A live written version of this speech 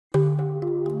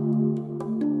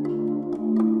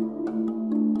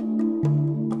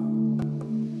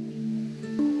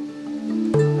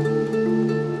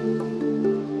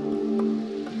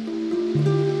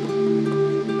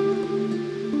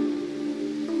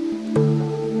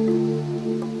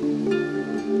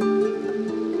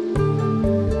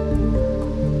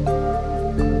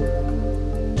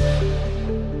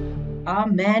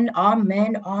Amen,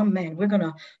 amen, amen. We're going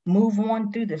to move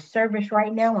on through the service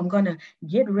right now. I'm going to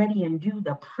get ready and do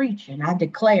the preaching. I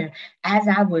declare, as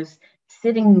I was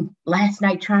sitting last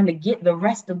night trying to get the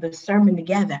rest of the sermon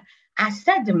together, I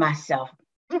said to myself,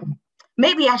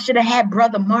 maybe I should have had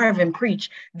Brother Marvin preach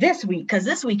this week, because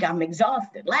this week I'm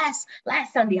exhausted. Last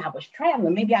Sunday I was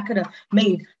traveling. Maybe I could have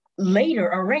made later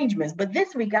arrangements, but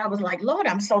this week I was like, Lord,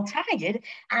 I'm so tired.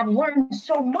 I've learned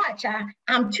so much.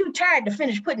 I'm too tired to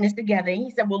finish putting this together. And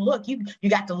he said, well, look, you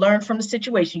got to learn from the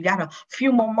situation. You got a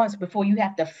few more months before you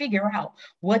have to figure out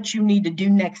what you need to do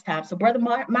next time. So Brother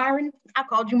Myron, I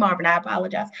called you Marvin, I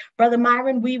apologize. Brother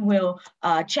Myron, we will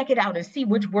check it out and see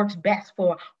which works best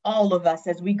for all of us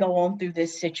as we go on through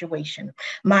this situation.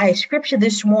 My scripture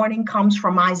this morning comes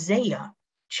from Isaiah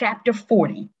chapter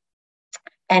 40.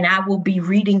 And I will be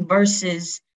reading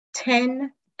verses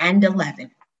 10 and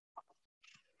 11.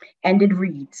 And it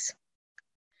reads,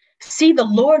 see, the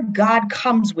Lord God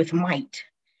comes with might,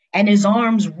 and his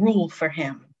arms rule for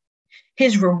him.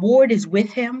 His reward is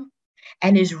with him,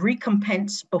 and his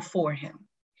recompense before him.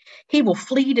 He will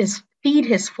feed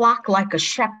his flock like a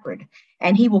shepherd,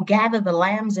 and he will gather the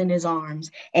lambs in his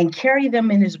arms and carry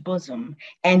them in his bosom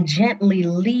and gently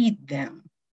lead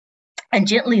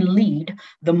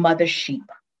the mother sheep.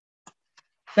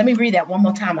 Let me read that one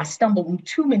more time. I stumbled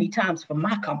too many times for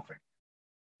my comfort.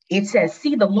 It says,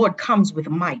 see, the Lord comes with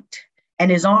might,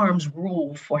 and his arms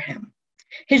rule for him.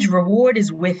 His reward is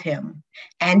with him,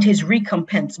 and his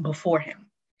recompense before him.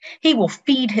 He will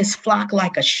feed his flock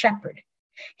like a shepherd.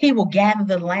 He will gather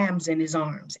the lambs in his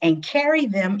arms and carry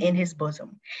them in his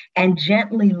bosom and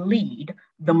gently lead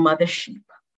the mother sheep.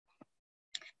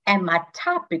 And my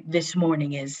topic this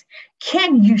morning is,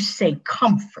 can you say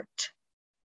comfort?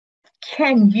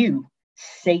 Can you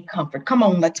say comfort? Come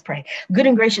on, let's pray. Good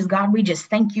and gracious God, we just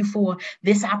thank you for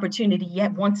this opportunity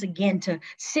yet once again to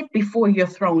sit before your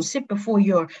throne, sit before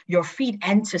your feet,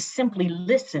 and to simply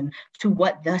listen to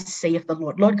what thus saith the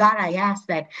Lord. Lord God, I ask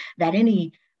that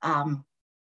any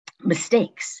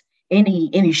mistakes,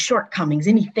 any shortcomings,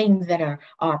 any things that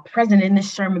are present in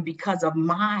this sermon because of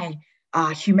my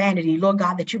humanity, Lord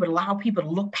God, that you would allow people to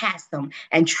look past them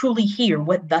and truly hear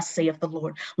what thus saith the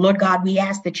Lord. Lord God, we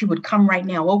ask that you would come right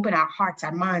now, open our hearts,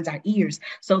 our minds, our ears,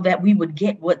 so that we would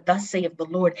get what thus saith the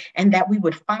Lord, and that we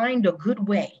would find a good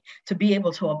way to be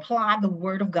able to apply the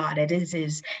word of God as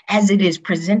it is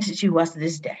presented to us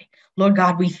this day. Lord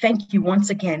God, we thank you once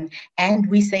again, and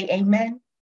we say amen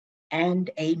and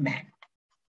amen.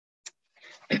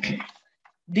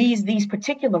 These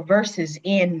particular verses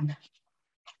in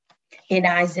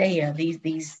Isaiah,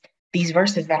 these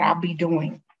verses that I'll be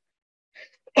doing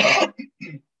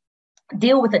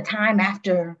deal with a time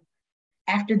after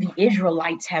the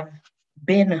Israelites have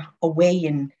been away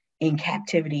in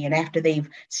captivity, and after they've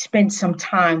spent some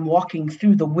time walking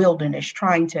through the wilderness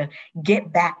trying to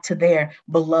get back to their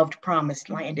beloved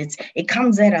promised land. It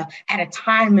comes at a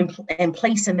time and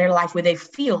place in their life where they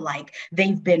feel like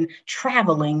they've been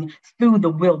traveling through the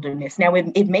wilderness. Now,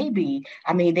 it may be,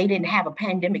 they didn't have a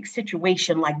pandemic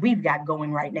situation like we've got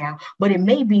going right now, but it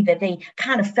may be that they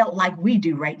kind of felt like we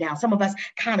do right now. Some of us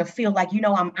kind of feel like,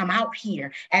 I'm out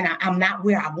here and I'm not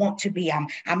where I want to be. I'm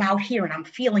out here and I'm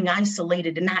feeling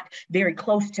isolated and not very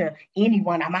close to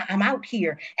anyone. I'm out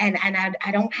here and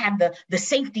I don't have the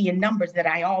safety in numbers that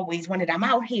I always wanted. I'm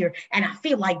out here and I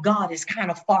feel like God is kind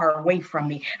of far away from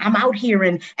me. I'm out here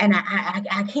and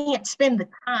I can't spend the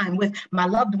time with my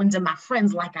loved ones and my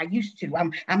friends like I used to.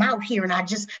 I'm out here and I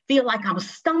just feel like I'm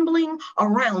stumbling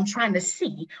around trying to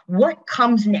see what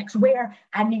comes next, where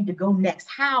I need to go next,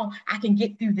 how I can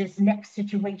get through this next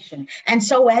situation. And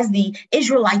so as the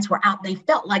Israelites were out, they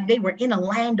felt like they were in a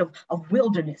land of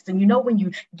wilderness. And when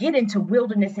you get into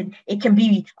wilderness, it can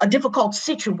be a difficult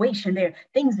situation. There are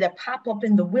things that pop up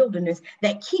in the wilderness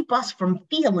that keep us from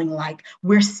feeling like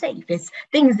we're safe. It's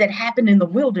things that happen in the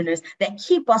wilderness that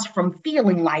keep us from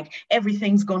feeling like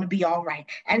everything's going to be all right.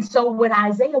 And so what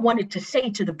Isaiah wanted to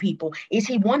say to the people is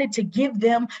he wanted to give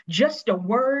them just a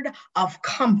word of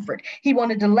comfort. He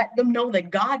wanted to let them know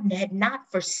that God had not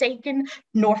forsaken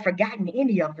nor forgotten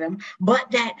any of them,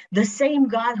 but that the same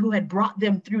God who had brought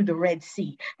them through the Red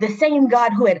Sea, the same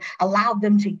God who had allowed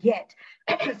them to get,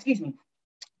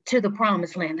 to the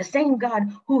promised land, the same God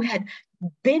who had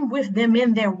been with them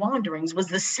in their wanderings was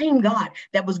the same God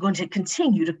that was going to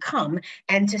continue to come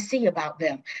and to see about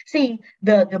them. See,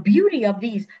 the beauty of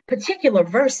these particular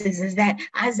verses is that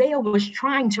Isaiah was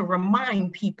trying to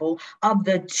remind people of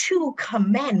the two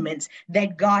commandments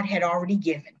that God had already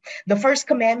given. The first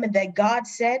commandment that God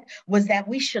said was that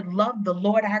we should love the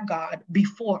Lord our God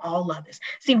before all others.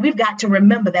 See, we've got to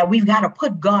remember that we've got to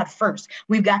put God first.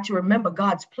 We've got to remember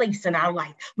God's place in our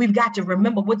life. We've got to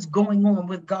remember what's going on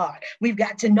with God. We've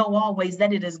got to know always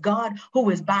that it is God who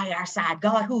is by our side,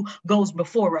 God who goes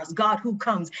before us, God who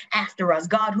comes after us,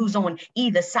 God who's on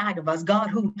either side of us, God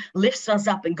who lifts us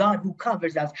up, and God who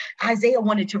covers us. Isaiah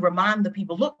wanted to remind the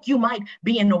people, look, you might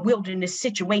be in a wilderness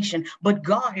situation, but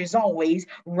God is always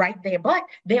right there. But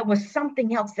there was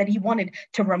something else that he wanted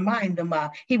to remind them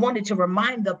of. He wanted to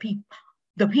remind the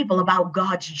people about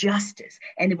God's justice.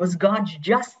 And it was God's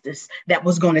justice that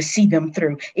was going to see them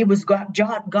through. It was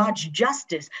God's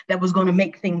justice that was going to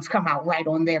make things come out right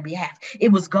on their behalf. It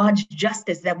was God's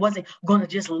justice that wasn't going to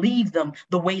just leave them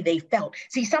the way they felt.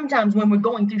 See, sometimes when we're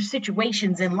going through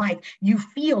situations in life, you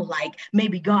feel like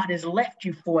maybe God has left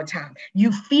you for a time.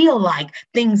 You feel like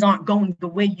things aren't going the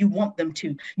way you want them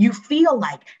to. You feel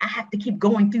like I have to keep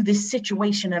going through this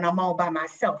situation and I'm all by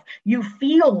myself. You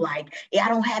feel like I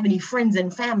don't have any friends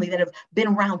and family that have been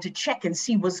around to check and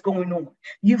see what's going on.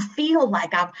 You feel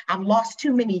like I've lost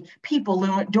too many people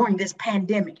during this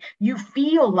pandemic. You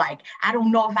feel like I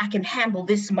don't know if I can handle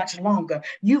this much longer.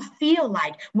 You feel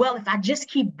like, well, if I just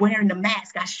keep wearing the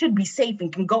mask, I should be safe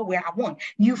and can go where I want.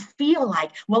 You feel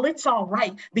like, well, it's all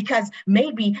right because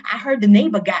maybe I heard the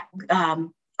neighbor got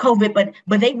COVID,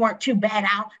 but they weren't too bad.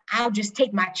 I'll just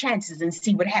take my chances and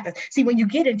see what happens. See, when you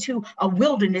get into a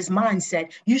wilderness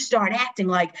mindset, you start acting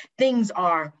like things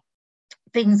are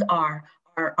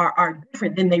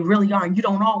different than they really are. And you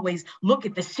don't always look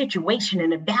at the situation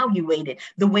and evaluate it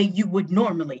the way you would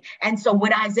normally. And so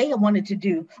what Isaiah wanted to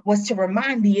do was to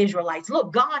remind the Israelites,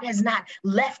 look, God has not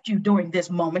left you during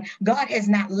this moment. God has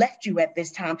not left you at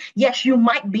this time. Yes, you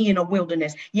might be in a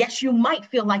wilderness. Yes, you might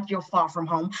feel like you're far from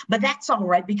home, but that's all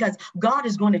right because God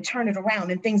is going to turn it around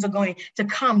and things are going to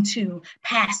come to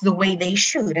pass the way they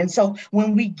should. And so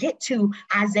when we get to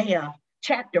Isaiah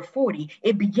chapter 40,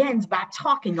 it begins by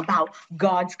talking about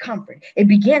God's comfort. It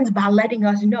begins by letting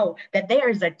us know that there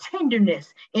is a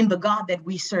tenderness in the God that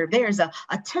we serve. There's a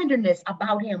tenderness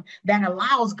about him that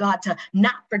allows God to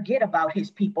not forget about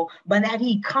his people, but that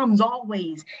he comes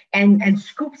always and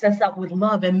scoops us up with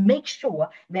love and makes sure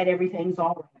that everything's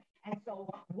all right. And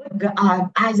so what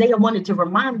Isaiah wanted to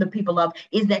remind the people of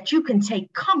is that you can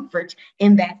take comfort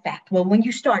in that fact. Well, when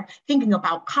you start thinking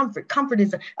about comfort, comfort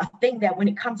is a thing that when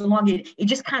it comes along, it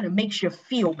just kind of makes you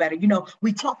feel better. You know,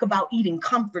 we talk about eating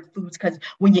comfort foods because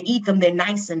when you eat them, they're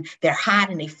nice and they're hot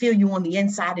and they feel you on the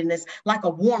inside. And it's like a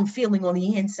warm feeling on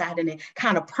the inside and it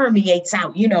kind of permeates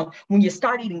out. You know, when you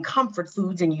start eating comfort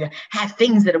foods and you have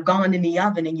things that have gone in the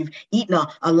oven and you've eaten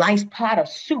a nice pot of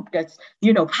soup that's,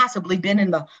 you know, possibly been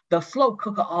in the slow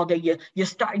cooker all day, you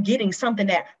start getting something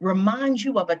that reminds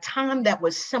you of a time that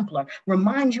was simpler,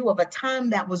 reminds you of a time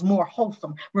that was more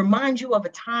wholesome, reminds you of a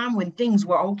time when things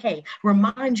were okay,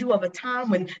 reminds you of a time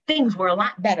when things were a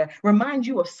lot better, reminds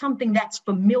you of something that's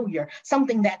familiar,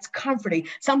 something that's comforting,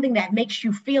 something that makes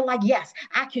you feel like, yes,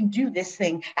 I can do this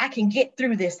thing. I can get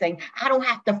through this thing. I don't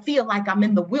have to feel like I'm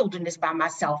in the wilderness by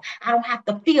myself. I don't have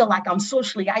to feel like I'm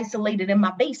socially isolated in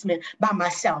my basement by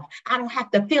myself. I don't have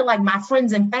to feel like my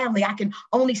friends and family, I can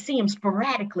only see them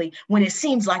sporadically when it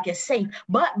seems like it's safe.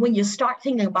 But when you start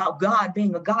thinking about God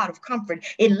being a God of comfort,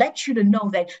 it lets you to know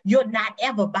that you're not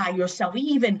ever by yourself,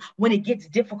 even when it gets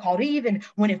difficult, even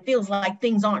when it feels like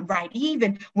things aren't right,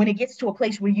 even when it gets to a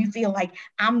place where you feel like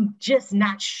I'm just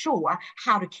not sure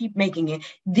how to keep making it.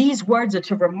 These words are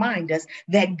to remind us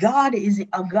that God is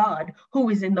a God who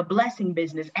is in the blessing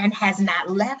business and has not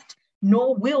left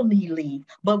nor will he leave,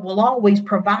 but will always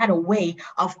provide a way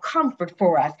of comfort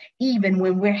for us, even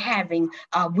when we're having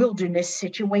wilderness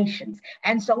situations.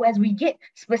 And so as we get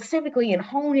specifically and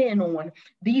hone in on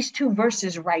these two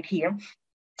verses right here,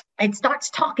 it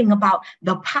starts talking about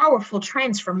the powerful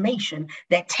transformation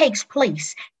that takes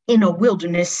place in a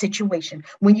wilderness situation.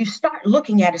 When you start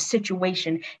looking at a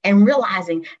situation and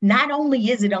realizing not only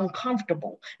is it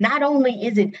uncomfortable, not only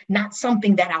is it not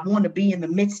something that I want to be in the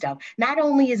midst of, not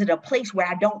only is it a place where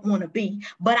I don't want to be,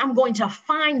 but I'm going to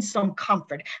find some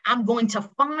comfort. I'm going to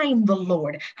find the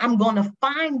Lord. I'm going to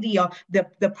find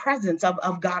the presence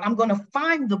of God. I'm going to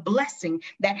find the blessing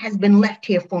that has been left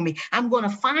here for me. I'm going to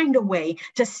find a way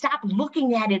to stop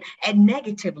looking at it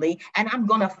negatively, and I'm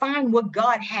going to find what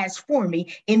God has for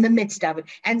me in in the midst of it.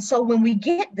 And so when we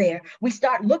get there, we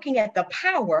start looking at the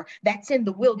power that's in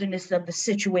the wilderness of the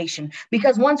situation.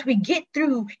 Because once we get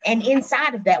through and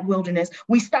inside of that wilderness,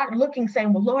 we start looking,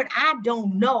 saying, well, Lord, I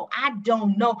don't know. I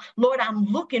don't know. Lord, I'm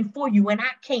looking for you and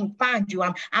I can't find you.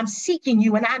 I'm seeking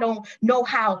you and I don't know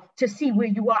how to see where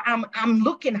you are. I'm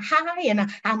looking high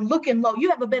and I'm looking low.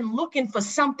 You ever been looking for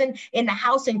something in the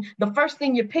house and the first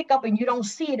thing you pick up and you don't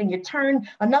see it and you turn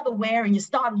another way and you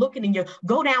start looking and you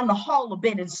go down the hall a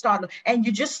bit and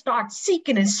you just start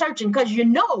seeking and searching because you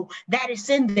know that it's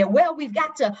in there. Well, we've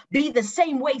got to be the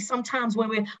same way sometimes when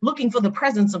we're looking for the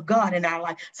presence of God in our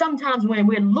life. Sometimes when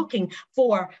we're looking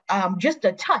for just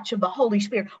a touch of the Holy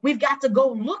Spirit, we've got to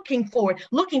go looking for it,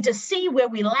 looking to see where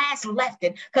we last left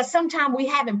it, because sometimes we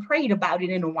haven't prayed about it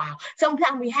in a while.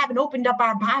 Sometimes we haven't opened up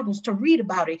our Bibles to read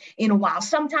about it in a while.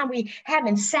 Sometimes we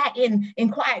haven't sat in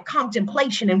quiet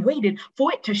contemplation and waited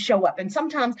for it to show up. And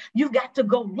sometimes you've got to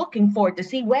go looking for it to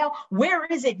see, well, where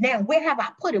is it now? Where have I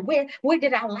put it? Where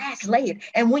did I last lay it?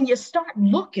 And when you start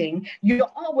looking, you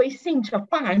always seem to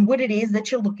find what it is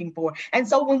that you're looking for. And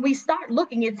so when we start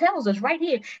looking, it tells us right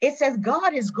here, it says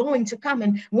God is going to come.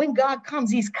 And when God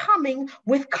comes, he's coming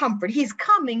with comfort. He's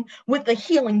coming with a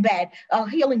healing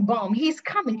balm. He's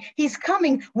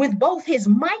coming with both his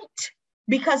might,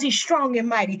 because he's strong and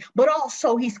mighty, but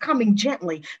also he's coming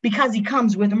gently because he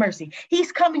comes with mercy. He's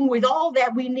coming with all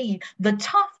that we need, the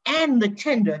tough and the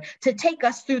tender, to take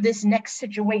us through this next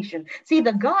situation. See,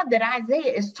 the God that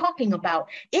Isaiah is talking about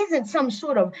isn't some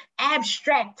sort of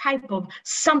abstract type of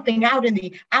something out in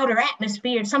the outer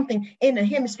atmosphere, something in the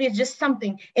hemisphere, just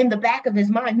something in the back of his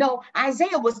mind. No,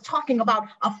 Isaiah was talking about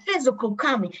a physical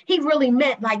coming. He really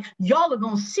meant like, y'all are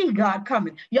going to see God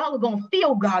coming. Y'all are going to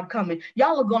feel God coming.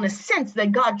 Y'all are going to sense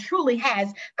that God truly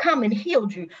has come and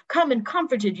healed you, come and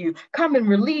comforted you, come and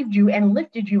relieved you and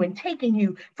lifted you and taken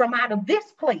you from out of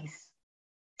this place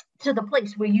to the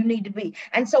place where you need to be.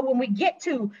 And so when we get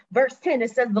to verse 10,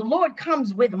 it says, the Lord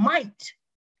comes with might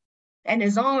and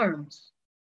his arms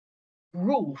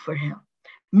rule for him.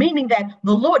 Meaning that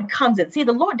the Lord comes in. See,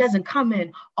 the Lord doesn't come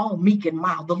in all meek and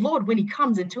mild. The Lord, when he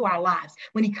comes into our lives,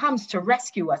 when he comes to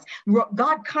rescue us,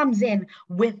 God comes in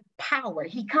with power.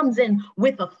 He comes in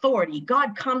with authority.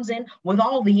 God comes in with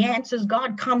all the answers.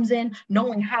 God comes in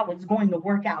knowing how it's going to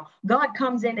work out. God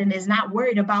comes in and is not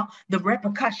worried about the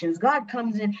repercussions. God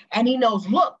comes in and he knows,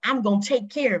 look, I'm going to take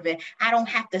care of it. I don't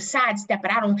have to sidestep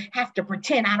it. I don't have to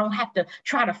pretend. I don't have to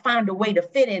try to find a way to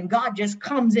fit in. God just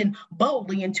comes in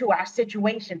boldly into our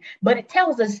situation. But it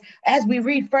tells us, as we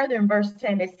read further in verse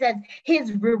 10, it says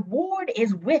his reward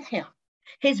is with him,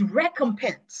 his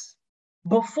recompense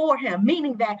before him,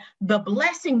 meaning that the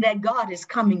blessing that God is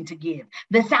coming to give,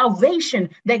 the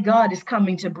salvation that God is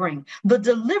coming to bring, the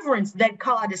deliverance that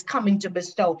God is coming to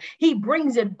bestow, he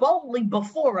brings it boldly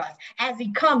before us as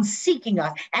he comes seeking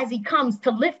us, as he comes to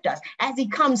lift us, as he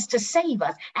comes to save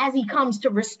us, as he comes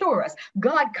to restore us.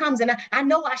 God comes, and I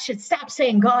know I should stop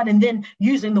saying God and then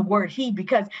using the word he,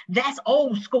 because that's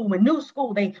old school. And new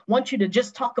school, they want you to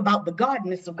just talk about the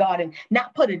godness of God and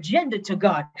not put agenda to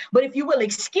God. But if you will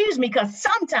excuse me, because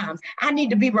sometimes I need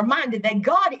to be reminded that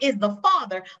God is the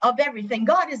Father of everything.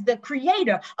 God is the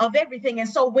creator of everything. And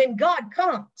so when God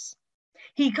comes,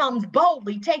 he comes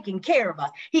boldly taking care of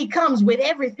us. He comes with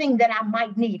everything that I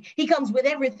might need. He comes with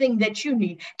everything that you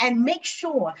need and make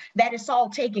sure that it's all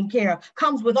taken care of.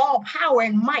 Comes with all power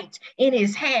and might in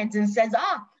his hands and says,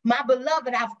 my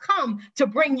beloved, I've come to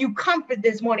bring you comfort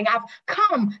this morning. I've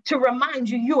come to remind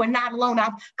you, you are not alone.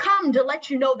 I've come to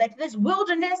let you know that this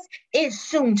wilderness is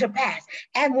soon to pass.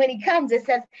 And when he comes, it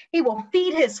says he will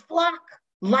feed his flock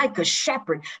like a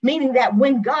shepherd, meaning that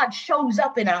when God shows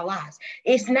up in our lives,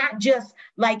 it's not just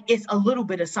like it's a little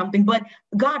bit of something, but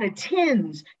God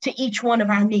attends to each one of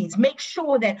our needs. Make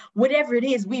sure that whatever it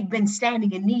is we've been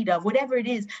standing in need of, whatever it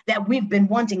is that we've been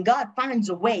wanting, God finds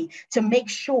a way to make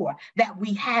sure that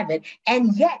we have it.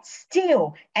 And yet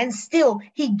still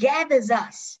he gathers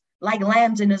us like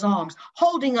lambs in his arms,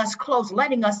 holding us close,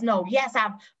 letting us know, yes,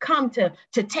 I've come to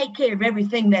take care of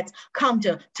everything that's come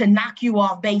to knock you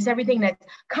off base, everything that's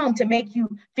come to make you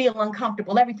feel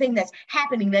uncomfortable, everything that's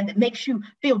happening that makes you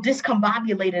feel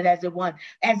discombobulated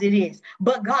as it is.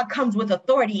 But God comes with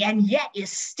authority and yet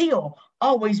is still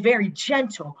always very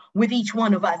gentle with each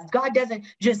one of us. God doesn't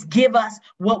just give us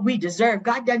what we deserve.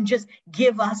 God doesn't just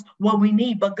give us what we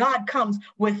need, but God comes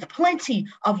with plenty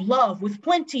of love, with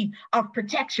plenty of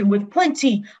protection, with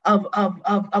plenty of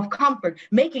comfort,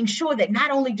 making sure that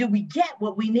not only do we get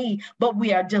what we need, but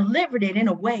we are delivered it in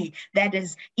a way that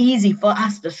is easy for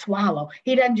us to swallow.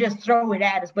 He doesn't just throw it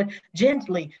at us, but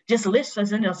gently just lifts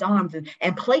us in his arms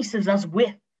and places us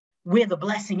with where the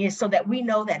blessing is so that we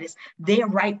know that it's there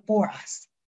right for us.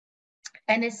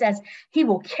 And it says, he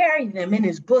will carry them in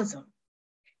his bosom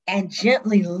and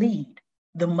gently lead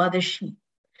the mother sheep.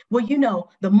 Well,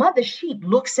 the mother sheep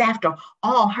looks after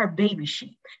all her baby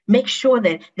sheep, make sure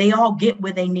that they all get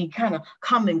where they need, kind of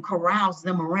come and corrals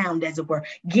them around, as it were,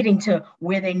 getting to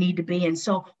where they need to be. And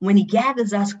so when he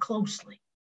gathers us closely,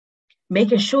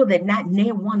 making sure that not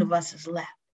near one of us is left,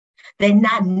 that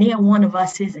not near one of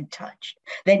us isn't touched,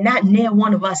 that not near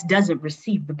one of us doesn't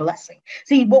receive the blessing.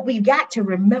 See, what we've got to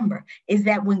remember is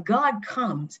that when God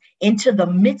comes into the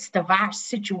midst of our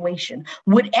situation,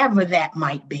 whatever that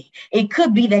might be, it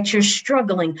could be that you're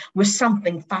struggling with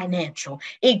something financial.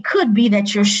 It could be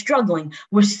that you're struggling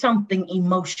with something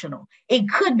emotional. It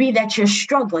could be that you're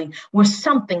struggling with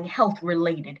something health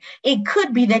related. It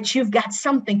could be that you've got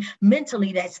something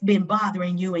mentally that's been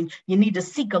bothering you and you need to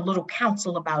seek a little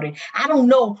counsel about it. I don't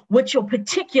know what your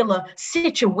particular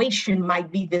situation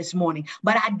might be this morning,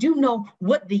 but I do know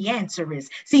what the answer is.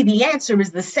 See, the answer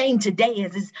is the same today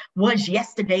as it was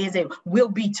yesterday, as it will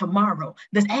be tomorrow.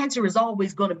 The answer is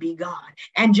always going to be God.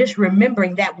 And just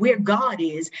remembering that where God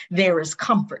is, there is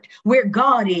comfort. Where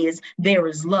God is, there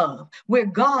is love. Where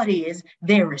God is,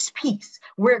 there is peace.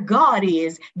 Where God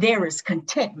is, there is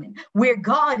contentment. Where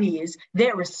God is,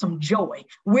 there is some joy.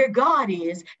 Where God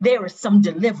is, there is some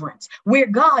deliverance. Where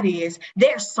God is,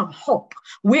 there's some hope.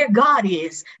 Where God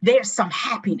is, there's some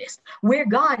happiness. Where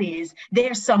God is,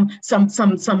 there's some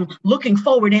looking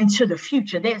forward into the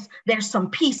future. There's some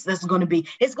peace that's going to be.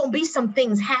 It's going to be some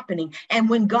things happening. And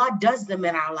when God does them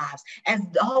in our lives,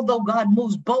 although God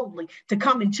moves boldly to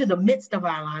come into the midst of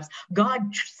our lives, God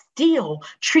still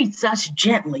treats us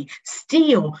gently,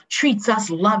 still treats us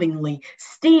lovingly,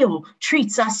 still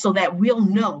treats us so that we'll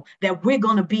know that we're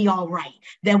going to be all right,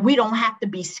 that we don't have to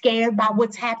be scared by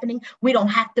what's happening. We don't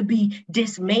have to be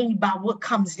dismayed by what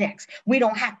comes next. We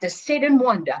don't have to sit and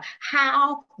wonder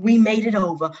how we made it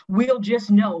over. We'll just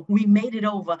know we made it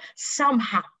over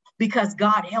somehow, because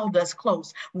God held us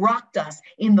close, rocked us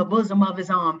in the bosom of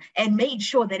his arm, and made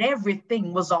sure that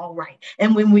everything was all right.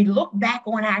 And when we look back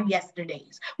on our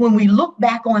yesterdays, when we look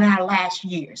back on our last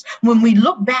years, when we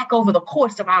look back over the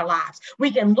course of our lives,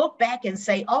 we can look back and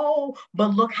say, oh,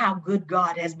 but look how good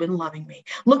God has been loving me.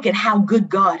 Look at how good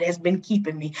God has been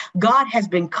keeping me. God has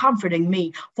been comforting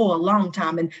me for a long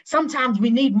time. And sometimes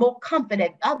we need more comfort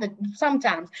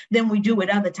sometimes than we do at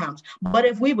other times. But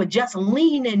if we would just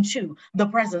lean into the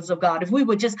presence of God, if we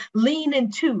would just lean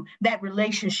into that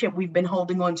relationship we've been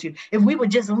holding on to, if we would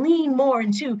just lean more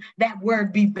into that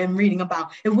word we've been reading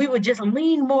about, if we would just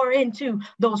lean more into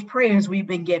those prayers we've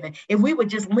been given, if we would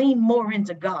just lean more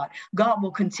into God, God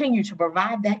will continue to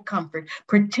provide that comfort,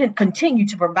 continue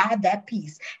to provide that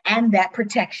peace and that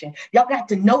protection. Y'all got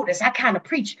to notice, I kind of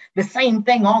preach the same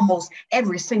thing almost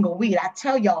every single week. I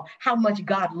tell y'all how much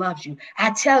God loves you.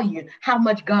 I tell you how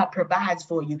much God provides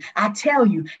for you. I tell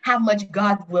you how much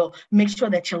God will make sure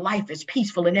that your life is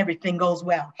peaceful and everything goes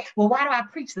well. Well, why do I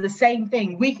preach the same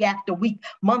thing week after week,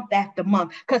 month after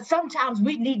month? Because sometimes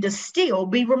we need to still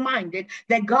be reminded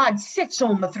that God sits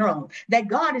on the throne, that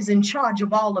God is in charge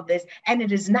of all of this, and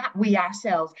it is not we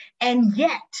ourselves. And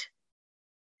yet,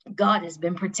 God has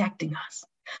been protecting us.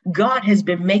 God has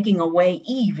been making a way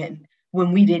even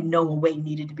when we didn't know a way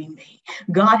needed to be made.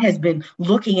 God has been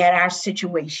looking at our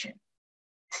situation,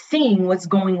 seeing what's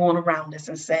going on around us,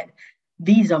 and said,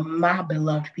 these are my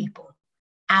beloved people.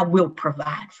 I will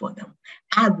provide for them.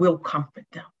 I will comfort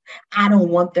them. I don't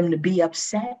want them to be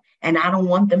upset, and I don't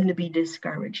want them to be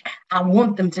discouraged. I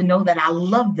want them to know that I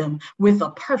love them with a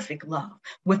perfect love,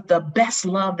 with the best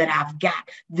love that I've got,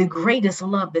 the greatest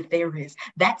love that there is.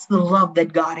 That's the love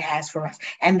that God has for us.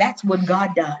 And that's what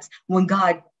God does when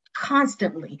God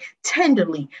constantly,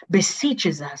 tenderly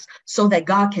beseeches us so that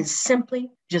God can simply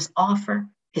just offer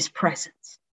his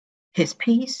presence, his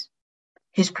peace,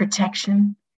 his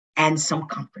protection, and some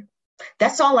comfort.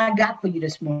 That's all I got for you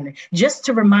this morning, just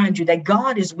to remind you that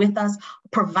God is with us,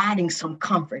 providing some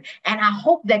comfort. And I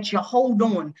hope that you hold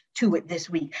on to it this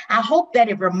week. I hope that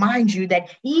it reminds you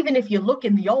that even if you look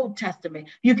in the Old Testament,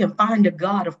 you can find a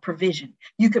God of provision.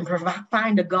 You can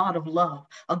find a God of love,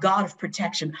 a God of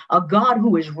protection, a God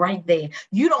who is right there.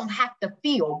 You don't have to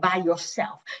feel by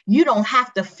yourself. You don't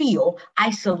have to feel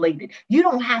isolated. You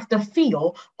don't have to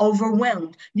feel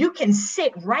overwhelmed. You can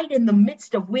sit right in the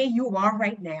midst of where you are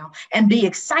right now and be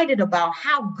excited about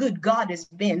how good God has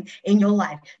been in your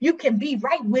life. You can be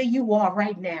right where you are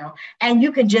right now, and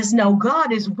you can just know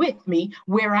God is with with me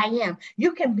where I am.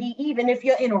 You can be, even if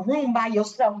you're in a room by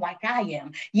yourself like I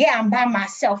am. Yeah, I'm by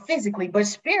myself physically, but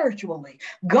spiritually,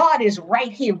 God is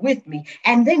right here with me.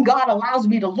 And then God allows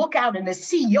me to look out and to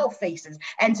see your faces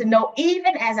and to know,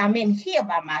 even as I'm in here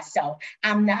by myself,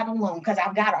 I'm not alone, because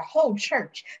I've got a whole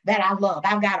church that I love.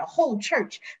 I've got a whole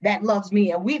church that loves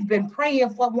me. And we've been praying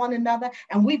for one another,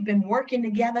 and we've been working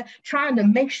together, trying to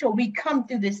make sure we come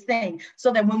through this thing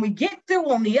so that when we get through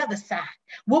on the other side,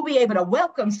 we'll be able to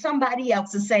welcome somebody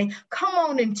else and say, come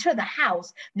on into the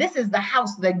house. This is the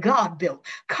house that God built.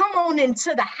 Come on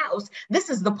into the house. This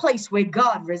is the place where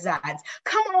God resides.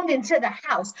 Come on into the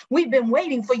house. We've been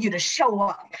waiting for you to show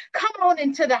up. Come on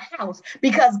into the house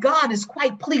because God is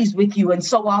quite pleased with you, and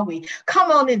so are we.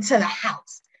 Come on into the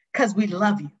house because we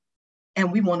love you. And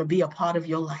we want to be a part of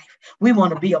your life. We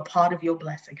want to be a part of your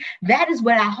blessing. That is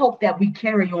what I hope that we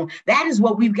carry on. That is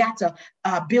what we've got to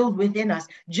build within us.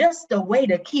 Just a way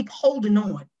to keep holding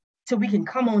on till we can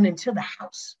come on into the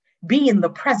house, be in the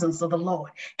presence of the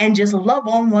Lord, and just love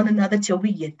on one another till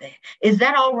we get there. Is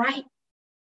that all right?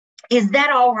 Is that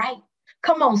all right?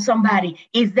 Come on, somebody.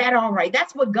 Is that all right?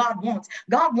 That's what God wants.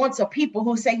 God wants a people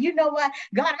who say, you know what,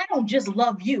 God, I don't just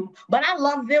love you, but I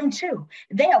love them too.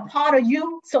 They are part of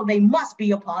you, so they must be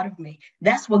a part of me.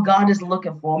 That's what God is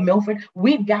looking for, Milford.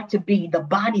 We've got to be the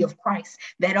body of Christ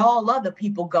that all other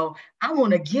people go, I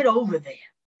want to get over there.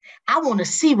 I want to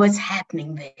see what's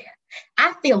happening there.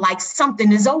 I feel like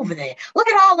something is over there. Look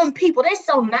at all them people. They're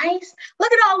so nice.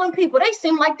 Look at all them people. They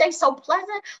seem like they're so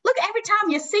pleasant. Look, every time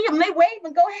you see them, they wave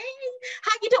and go, hey,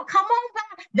 how you doing? Come on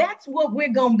by. That's what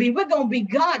we're going to be. We're going to be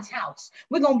God's house.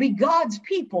 We're going to be God's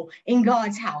people in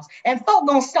God's house. And folk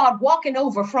going to start walking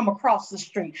over from across the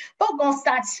street. Folk going to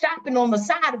start stopping on the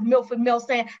side of Milford Mill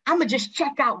saying, I'm going to just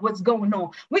check out what's going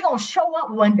on. We're going to show up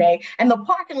one day and the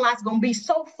parking lot's going to be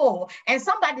so full and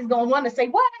somebody's going to want to say,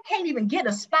 well, I can't even get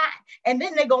a spot. And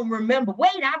then they're going to remember,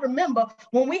 wait, I remember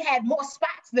when we had more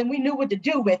spots than we knew what to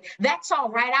do with. That's all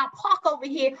right. I'll park over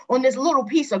here on this little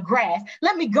piece of grass.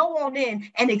 Let me go on in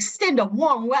and extend a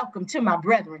warm welcome to my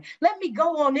brethren. Let me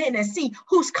go on in and see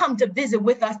who's come to visit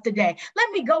with us today.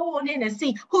 Let me go on in and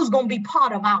see who's going to be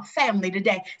part of our family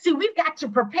today. See, we've got to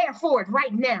prepare for it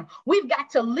right now. We've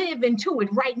got to live into it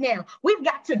right now. We've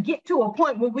got to get to a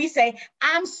point where we say,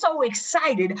 I'm so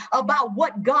excited about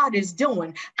what God is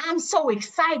doing. I'm so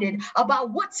excited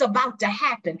about what's about to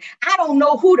happen. I don't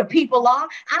know who the people are.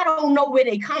 I don't know where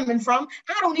they're coming from.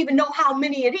 I don't even know how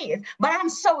many it is, but I'm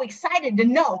so excited to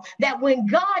know that when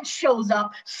God shows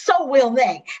up, so will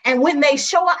they. And when they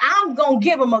show up, I'm going to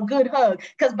give them a good hug,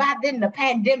 because by then the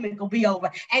pandemic will be over.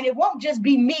 And it won't just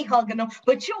be me hugging them,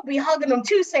 but you'll be hugging them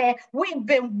too, saying, we've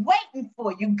been waiting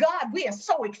for you. God, we are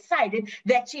so excited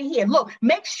that you're here. Look,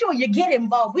 make sure you get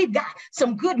involved. We've got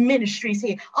some good ministries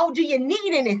here. Oh, do you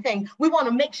need anything? We want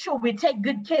to make sure we take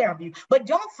good care of you. But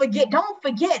don't forget,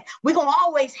 we're going to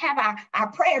always have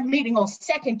our prayer meeting on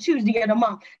second Tuesday of the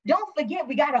month. Don't forget,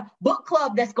 we got a book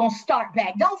club that's going to start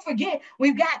back. Don't forget,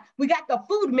 we got the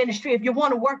food ministry if you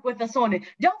want to work with us on it.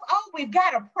 We've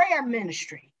got a prayer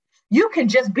ministry. You can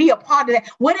just be a part of that.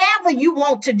 Whatever you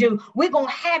want to do, we're going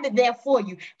to have it there for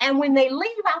you. And when they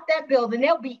leave out that building,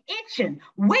 they'll be itching,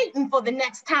 waiting for the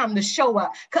next time to show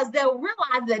up, because they'll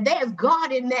realize that there's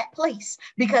God in that place,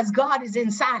 because God is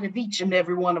inside of each and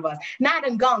every one of us. Not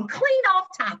and gone clean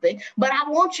off topic, but I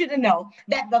want you to know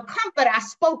that the comfort I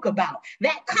spoke about,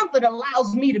 that comfort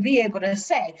allows me to be able to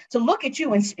say, to look at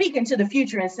you and speak into the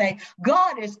future and say,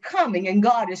 God is coming and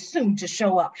God is soon to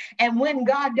show up. And when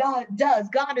God does,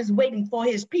 God is waiting for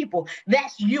his people.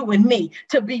 That's you and me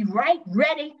to be right,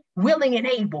 ready, willing, and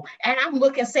able. And I'm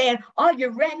looking saying, are you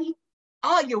ready?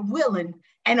 Are you willing?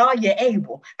 And are you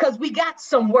able? Because we got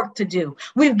some work to do.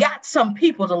 We've got some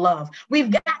people to love. We've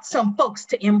got some folks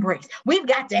to embrace. We've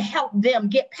got to help them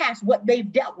get past what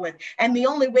they've dealt with. And the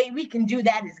only way we can do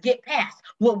that is get past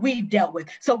what we've dealt with.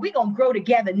 So we're going to grow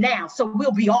together now, so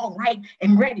we'll be all right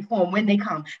and ready for them when they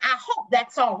come. I hope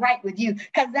that's all right with you,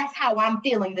 because that's how I'm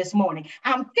feeling this morning.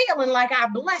 I'm feeling like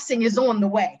our blessing is on the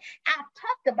way. I've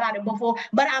talked about it before,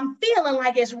 but I'm feeling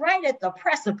like it's right at the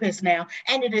precipice now,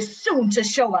 and it is soon to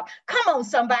show up. Come on,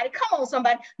 somebody. Come on,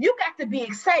 somebody. You got to be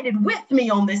excited with me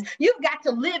on this. You've got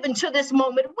to live into this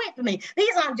moment with me.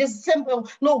 These aren't just simple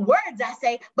little words I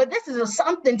say, but this is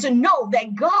something to know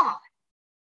that God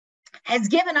has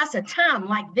given us a time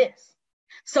like this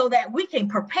so that we can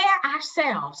prepare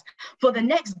ourselves for the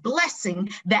next blessing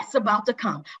that's about to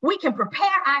come. We can prepare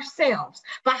ourselves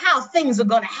for how things are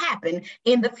going to happen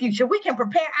in the future. We can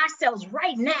prepare ourselves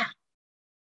right now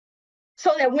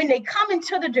so that when they come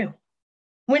into the door,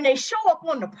 when they show up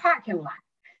on the parking lot,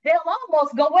 they'll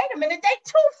almost go, wait a minute, they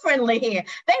too friendly here.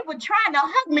 They were trying to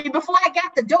hug me before I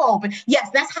got the door open. Yes,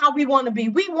 that's how we want to be.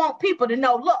 We want people to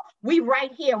know, look, we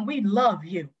right here and we love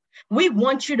you. We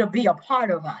want you to be a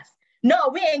part of us.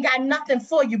 No, we ain't got nothing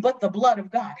for you but the blood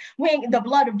of God. We ain't the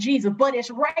blood of Jesus, but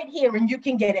it's right here and you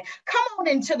can get it. Come on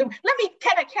into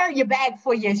can I carry your bag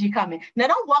for you as you come in? Now,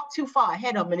 don't walk too far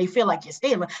ahead of them and they feel like you're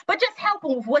stealing, but just help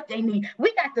them with what they need.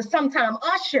 We got to sometime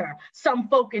usher some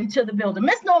folk into the building.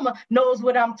 Miss Norma knows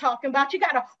what I'm talking about. You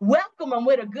got to welcome them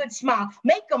with a good smile.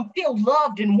 Make them feel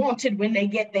loved and wanted when they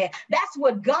get there. That's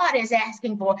what God is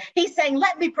asking for. He's saying,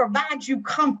 let me provide you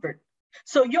comfort.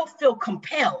 So you'll feel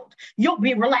compelled. You'll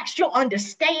be relaxed. You'll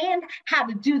understand how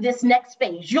to do this next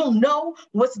phase. You'll know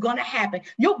what's going to happen.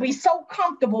 You'll be so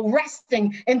comfortable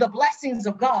resting in the blessings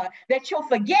of God that you'll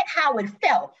forget how it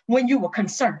felt when you were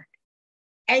concerned.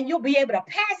 And you'll be able to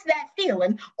pass that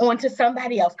feeling on to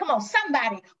somebody else. Come on,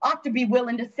 somebody ought to be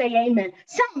willing to say amen.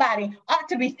 Somebody ought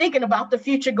to be thinking about the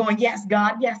future going, yes,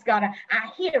 God,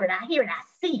 I hear it, I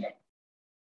see it.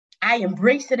 I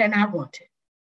embrace it and I want it.